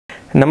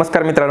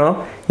नमस्कार मित्रांनो,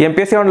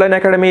 MPSC online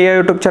academy या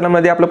यूट्यूब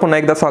चॅनलमध्ये आपलं पुन्हा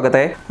एकदा स्वागत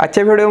आहे।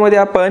 आजच्या व्हिडिओमध्ये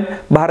आपण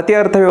भारतीय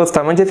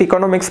अर्थव्यवस्था म्हणजे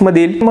इकॉनॉमिक्स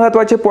मधील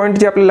महत्त्वाचे पॉइंट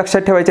जे आपल्याला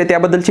लक्षात ठेवायचे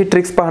त्याबद्दलची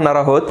ट्रिक्स पाहणार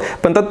आहोत।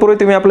 पण तत्पूर्वी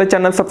तुम्ही आपलं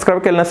चॅनल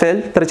सबस्क्राइब केलं नसेल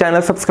तर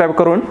चॅनल सबस्क्राइब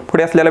करून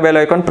पुढे असलेला बेल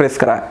आयकॉन प्रेस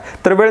करा।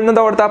 तर वेळ न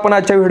दवडता आपण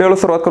आजच्या व्हिडिओला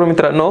सुरुवात करू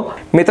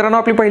मित्रांनो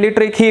आपली पहिली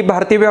ट्रिक ही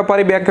भारतीय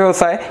व्यापारी बँक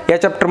व्यवसाय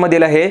या चॅप्टर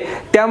मधील आहे।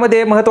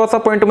 त्यामध्ये महत्त्वाचा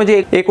पॉइंट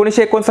म्हणजे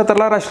 1969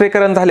 ला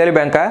राष्ट्रीयकरण झालेल्या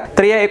बँका।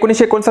 तर या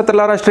 1969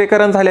 ला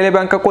राष्ट्रीयकरण झालेल्या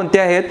बँका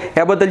कोणत्या आहेत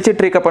याबद्दलची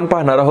ट्रिक आपण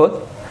पाहणार आहोत।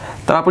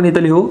 तर आपण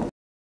इथे लिहू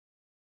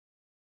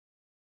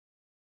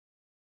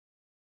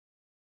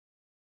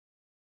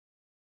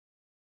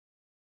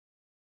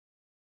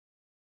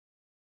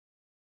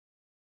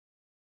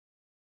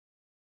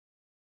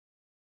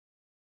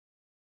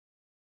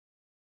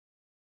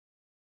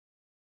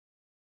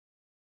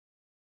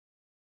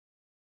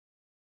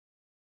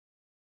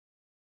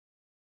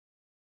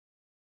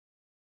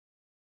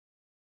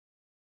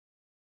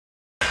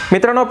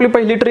मित्रांनो, आपली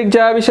पहिली ट्रिक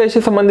ज्या विषयाशी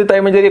संबंधित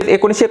आहे म्हणजे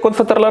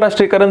 1969 ला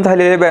राष्ट्रीयकरण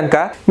झालेल्या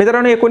बँका।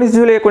 मित्रांनो, 19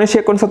 जुलै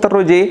 1969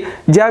 रोजी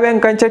ज्या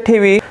बँकांच्या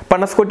ठेवी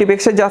 50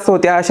 कोटीपेक्षा जास्त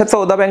होत्या अशा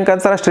 14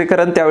 बँकांचं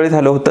राष्ट्रीयकरण त्यावेळी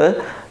झालं होतं।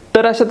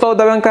 तर अशा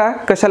 14 बँका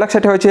कशा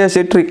लक्षात ठेवायची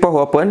याची ट्रिक पाहू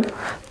आपण।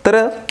 तर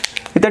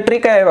इथे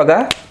ट्रिक आहे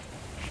बघा,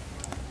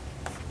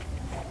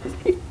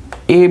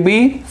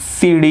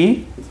 ABCD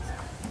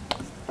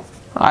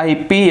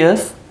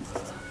IPS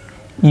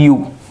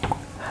U।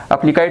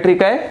 आपली काय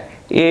ट्रिक आहे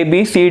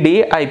ABCD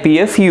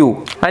IPS U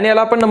आणि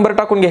याला आपण नंबर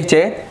टाकून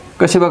घ्यायचे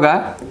कसे बघा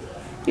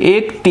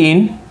 1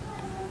 3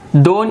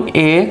 2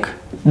 1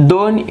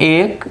 2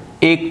 1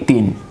 1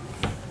 3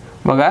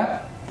 बघा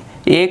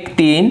 1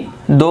 3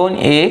 2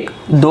 1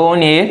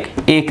 2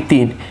 1 1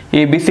 3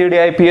 ABCD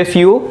IPS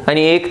U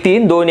आणि 1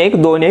 3 2 1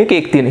 2 1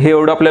 1 3 हे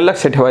एवढं आपल्याला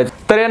लक्षात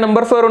ठेवायचं। तर या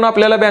नंबर्स वरून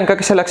आपल्याला बँका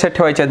कशा लक्षात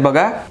ठेवायच्या आहेत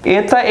बघा।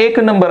 A चा एक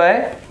नंबर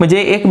आहे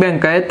म्हणजे एक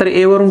बँक आहे, तर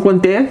A वरून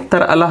कोणते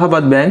तर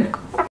अलाहाबाद बँक,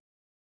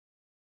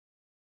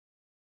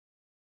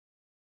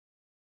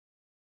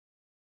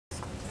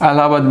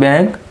 अलाहाबाद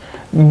बँक।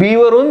 बी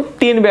वरून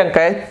 3 बँक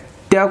आहेत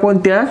त्या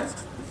कोणत्या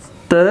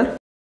तर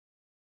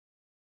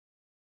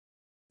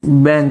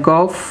बँक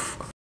ऑफ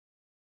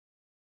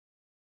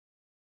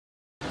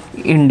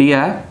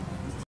इंडिया,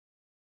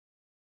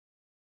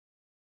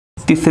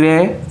 तिसरे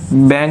आहे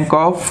बँक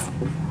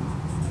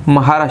ऑफ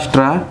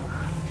महाराष्ट्र,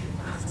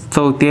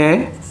 चौथे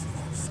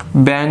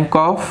आहे बँक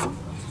ऑफ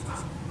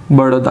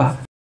बडोदा।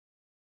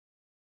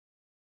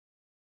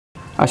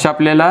 अशा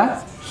आपल्याला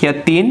ह्या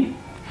 3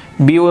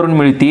 बी वरून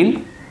मिळतील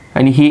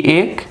आणि ही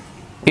एक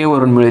ए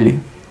वरून मिळेल,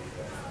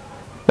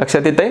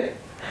 लक्षात येते।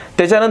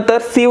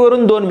 त्याच्यानंतर सी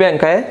वरून 2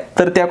 बँक आहे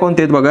तर त्या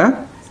कोणत्या आहेत बघा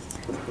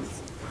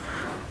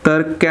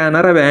तर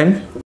कॅनरा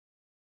बँक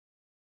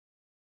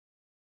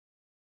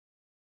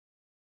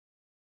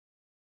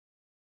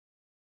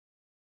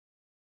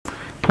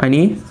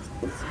आणि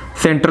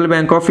सेंट्रल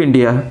बँक ऑफ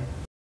इंडिया।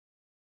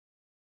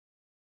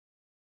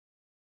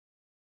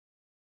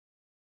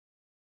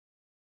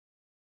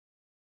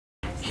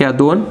 ह्या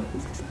 2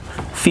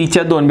 सी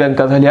च्या 2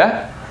 बँका झाल्या।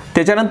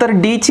 त्याच्यानंतर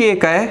डी ची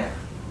एक आहे,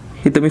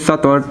 इथं मी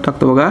 7वा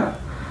टाकतो बघा।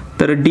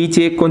 तर डी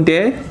ची एक कोणती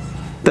आहे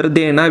तर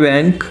देना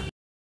बँक,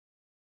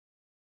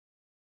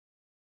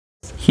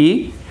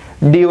 ही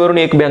डी वरून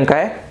एक बँक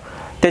आहे।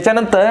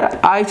 त्याच्यानंतर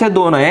आय च्या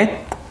 2 आहेत,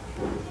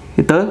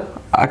 इथं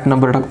 8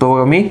 नंबर टाकतो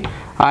बघा मी।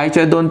 आय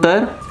च्या 2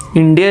 तर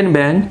इंडियन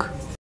बँक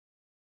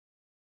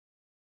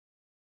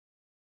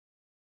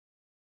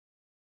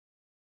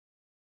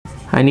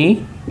आणि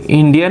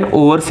इंडियन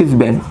ओव्हरसीज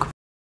बँक।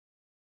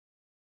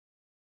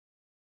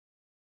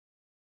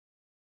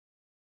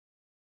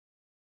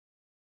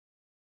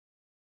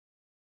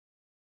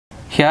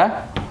 ह्या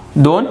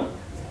 2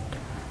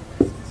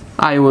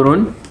 आय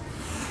वरून।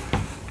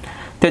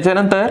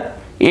 त्याच्यानंतर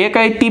एक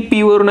आहे ती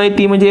पी वरून आहे,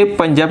 ती म्हणजे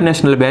Punjab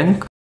national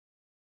bank.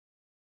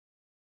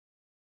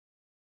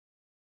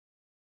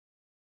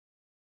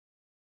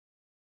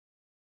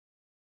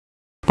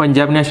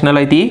 Punjab national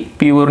आहे ती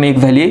पी वरून एक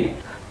झाली।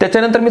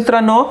 त्याच्यानंतर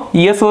मित्रांनो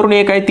एस वरून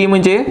एक आहे ती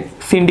म्हणजे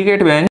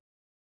सिंडिकेट बँक।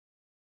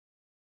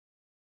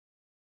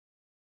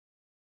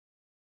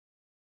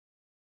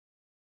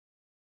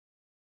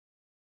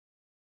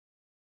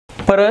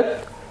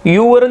 परत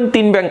यू वरून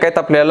 3 बँक आहेत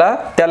आपल्याला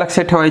त्या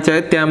लक्षात ठेवायच्या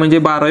आहेत, त्या म्हणजे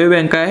 12वी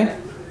बँक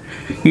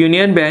आहे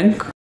युनियन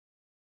बँक,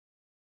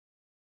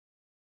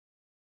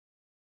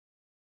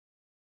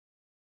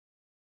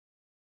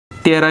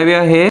 13वी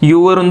आहे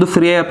यू वरून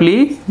दुसरी आहे आपली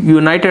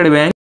युनायटेड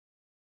बँक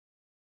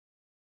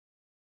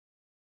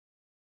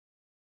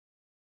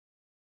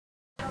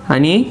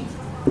आणि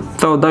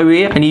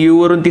 14वी आणि यू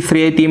वरून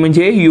तिसरी आहे ती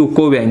म्हणजे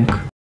युको बँक।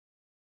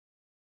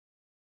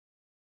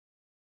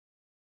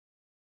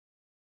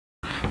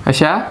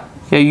 अशा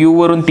या यू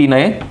वरून 3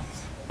 आहेत,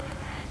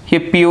 हे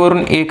पी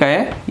वरून 1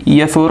 आहे,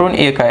 एस वरून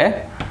 1 आहे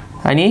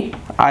आणि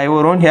आय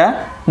वरून ह्या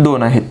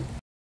 2 आहेत।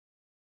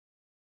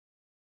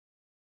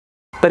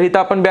 तर इथं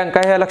आपण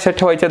बँका ह्या लक्षात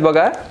ठेवायच्यात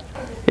बघा।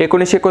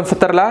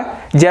 1969 ला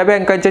ज्या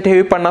बँकांच्या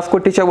ठेवी 50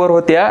 कोटीच्या वर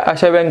होत्या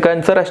अशा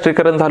बँकांचं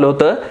राष्ट्रीयकरण झालं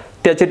होतं.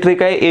 त्याची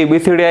ट्रिक आहे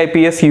ABCD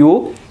IPSU.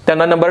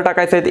 त्यांना नंबर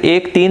टाकायचे आहेत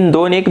 1 3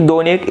 2 1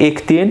 2 1 1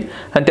 3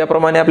 आणि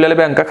त्याप्रमाणे आपल्याला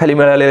बँका खाली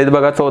मिळालेल्या आहेत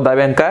बघा 14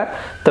 बँका.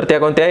 तर त्या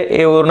कोणत्या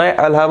आहे? A वरून आहे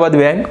अलाहाबाद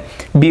बँक,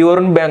 B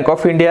वरून bank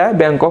of India,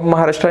 bank of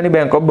Maharashtra आणि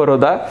बँक ऑफ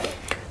बरोदा.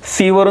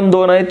 C वरून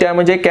 2 आहे त्या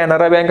म्हणजे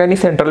कॅनरा बँक आणि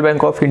central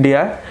bank of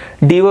India.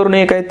 D वरून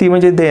 1 आहे ती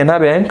म्हणजे देना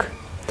बँक.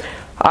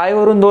 I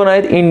वरून 2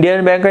 आहेत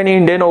इंडियन बँक आणि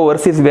इंडियन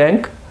ओव्हरसीज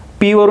बँक.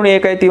 P वरून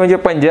 1 आहे ती म्हणजे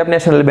पंजाब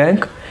नॅशनल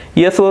बँक.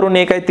 S वरून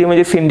 1 आहे ती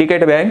म्हणजे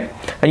सिंडिकेट बँक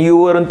आणि U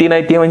वरून 3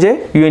 आहे ती म्हणजे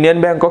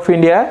union bank of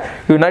India,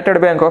 United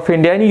bank of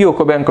India आणि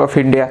युको बँक ऑफ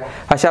इंडिया.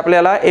 अशा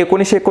आपल्याला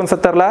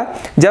 1969 ला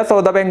ज्या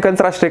 14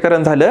 बँकांचं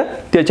राष्ट्रीयकरण झालं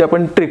त्याची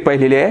आपण ट्रिक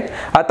पाहिलेली आहे.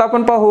 आता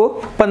आपण पाहू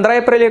 15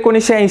 एप्रिल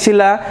 1980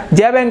 ला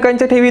ज्या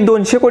बँकांच्या ठेवी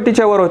 200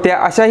 कोटीच्या वर होत्या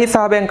अशाही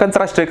 6 बँकांचं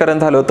राष्ट्रीयकरण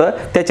झालं होतं.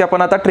 त्याची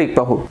आपण आता ट्रिक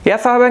पाहू. या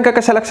 6 बँका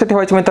कशा लक्षात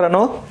ठेवायच्या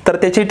मित्रांनो? तर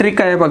त्याची ट्रिक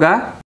काय आहे बघा.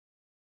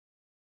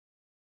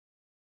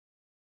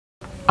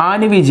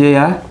 आणि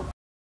विजया,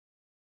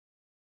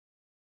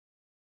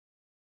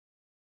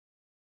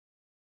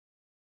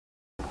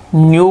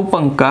 न्यू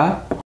पंका,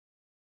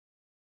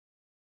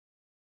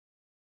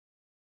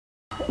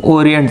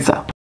 ओरिएंटचा.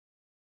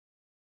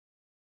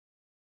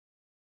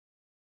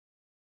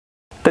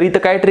 तर इथं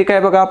काय ट्रिक आहे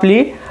बघा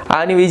आपली.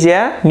 आणि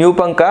विजया, न्यू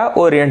पंका,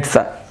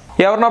 ओरिएंटचा.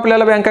 यावरून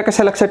आपल्याला बँका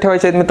कशा लक्षात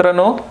ठेवायच्या आहेत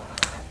मित्रांनो?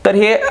 तर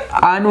हे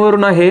आन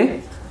वरून आहे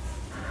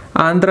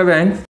आंध्र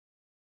बँक,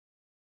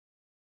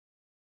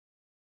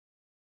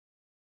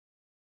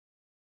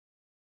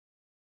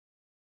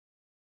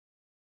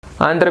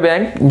 आंध्र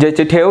बँक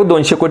ज्याची ठेव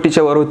 200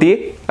 कोटीच्या वर होती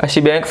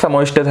अशी बँक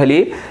समाविष्ट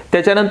झाली.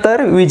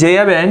 त्याच्यानंतर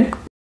विजया बँक,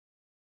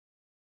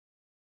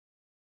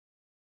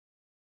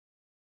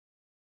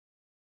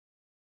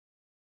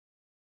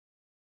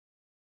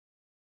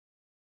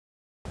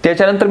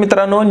 त्याच्यानंतर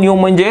मित्रांनो न्यू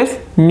म्हणजे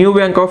न्यू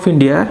बँक ऑफ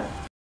इंडिया,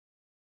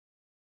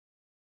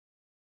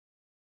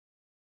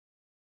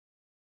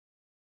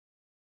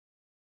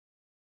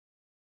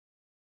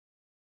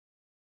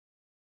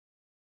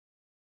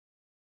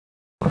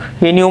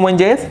 हे न्यू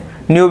म्हणजे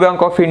न्यू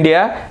बँक ऑफ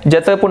इंडिया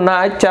ज्याचं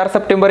पुन्हा 4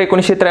 सप्टेंबर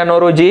 1993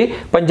 रोजी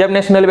पंजाब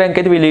नॅशनल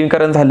बँकेत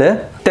विलीनीकरण झालं.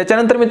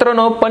 त्याच्यानंतर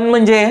मित्रांनो पन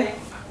म्हणजे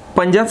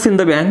पंजाब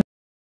सिंध बँक,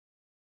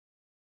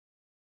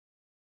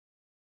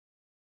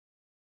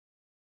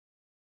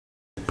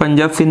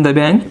 पंजाब सिंध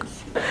बँक.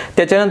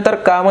 त्याच्यानंतर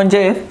का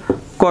म्हणजे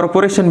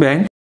कॉर्पोरेशन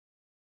बँक,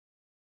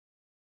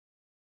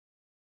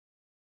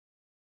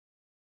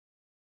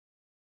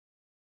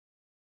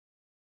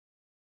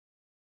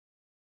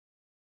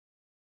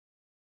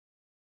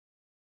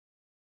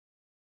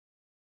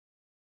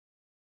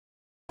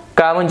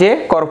 का म्हणजे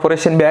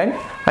कॉर्पोरेशन बँक.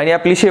 आणि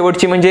आपली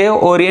शेवटची म्हणजे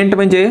ओरिएंट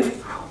म्हणजे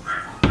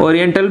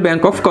ओरिएंटल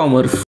बँक ऑफ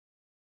कॉमर्स.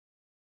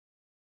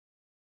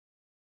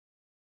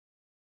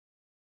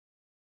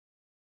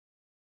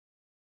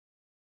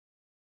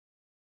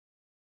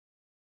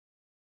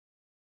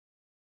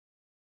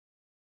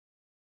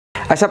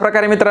 अशा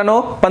प्रकारे मित्रांनो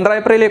 15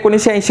 एप्रिल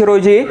 1980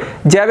 रोजी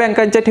ज्या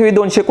बँकांच्या ठेवी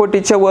 200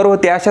 कोटीच्या वर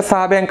होत्या अशा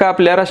 6 बँका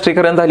आपल्या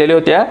राष्ट्रीयकरण झालेल्या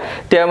होत्या.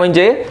 त्या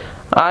म्हणजे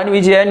आन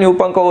विजया, न्यू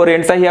पंका,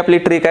 ओरिएंटचा ही आपली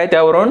ट्रिक आहे.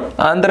 त्यावरून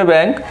Andhra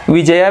bank,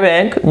 Vijaya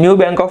bank, new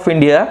bank of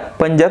India,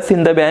 Punjab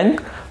Sind bank,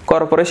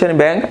 corporation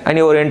bank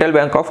आणि ओरिएंटल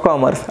बँक ऑफ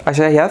कॉमर्स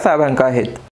अशा ह्या 6 बँका आहेत.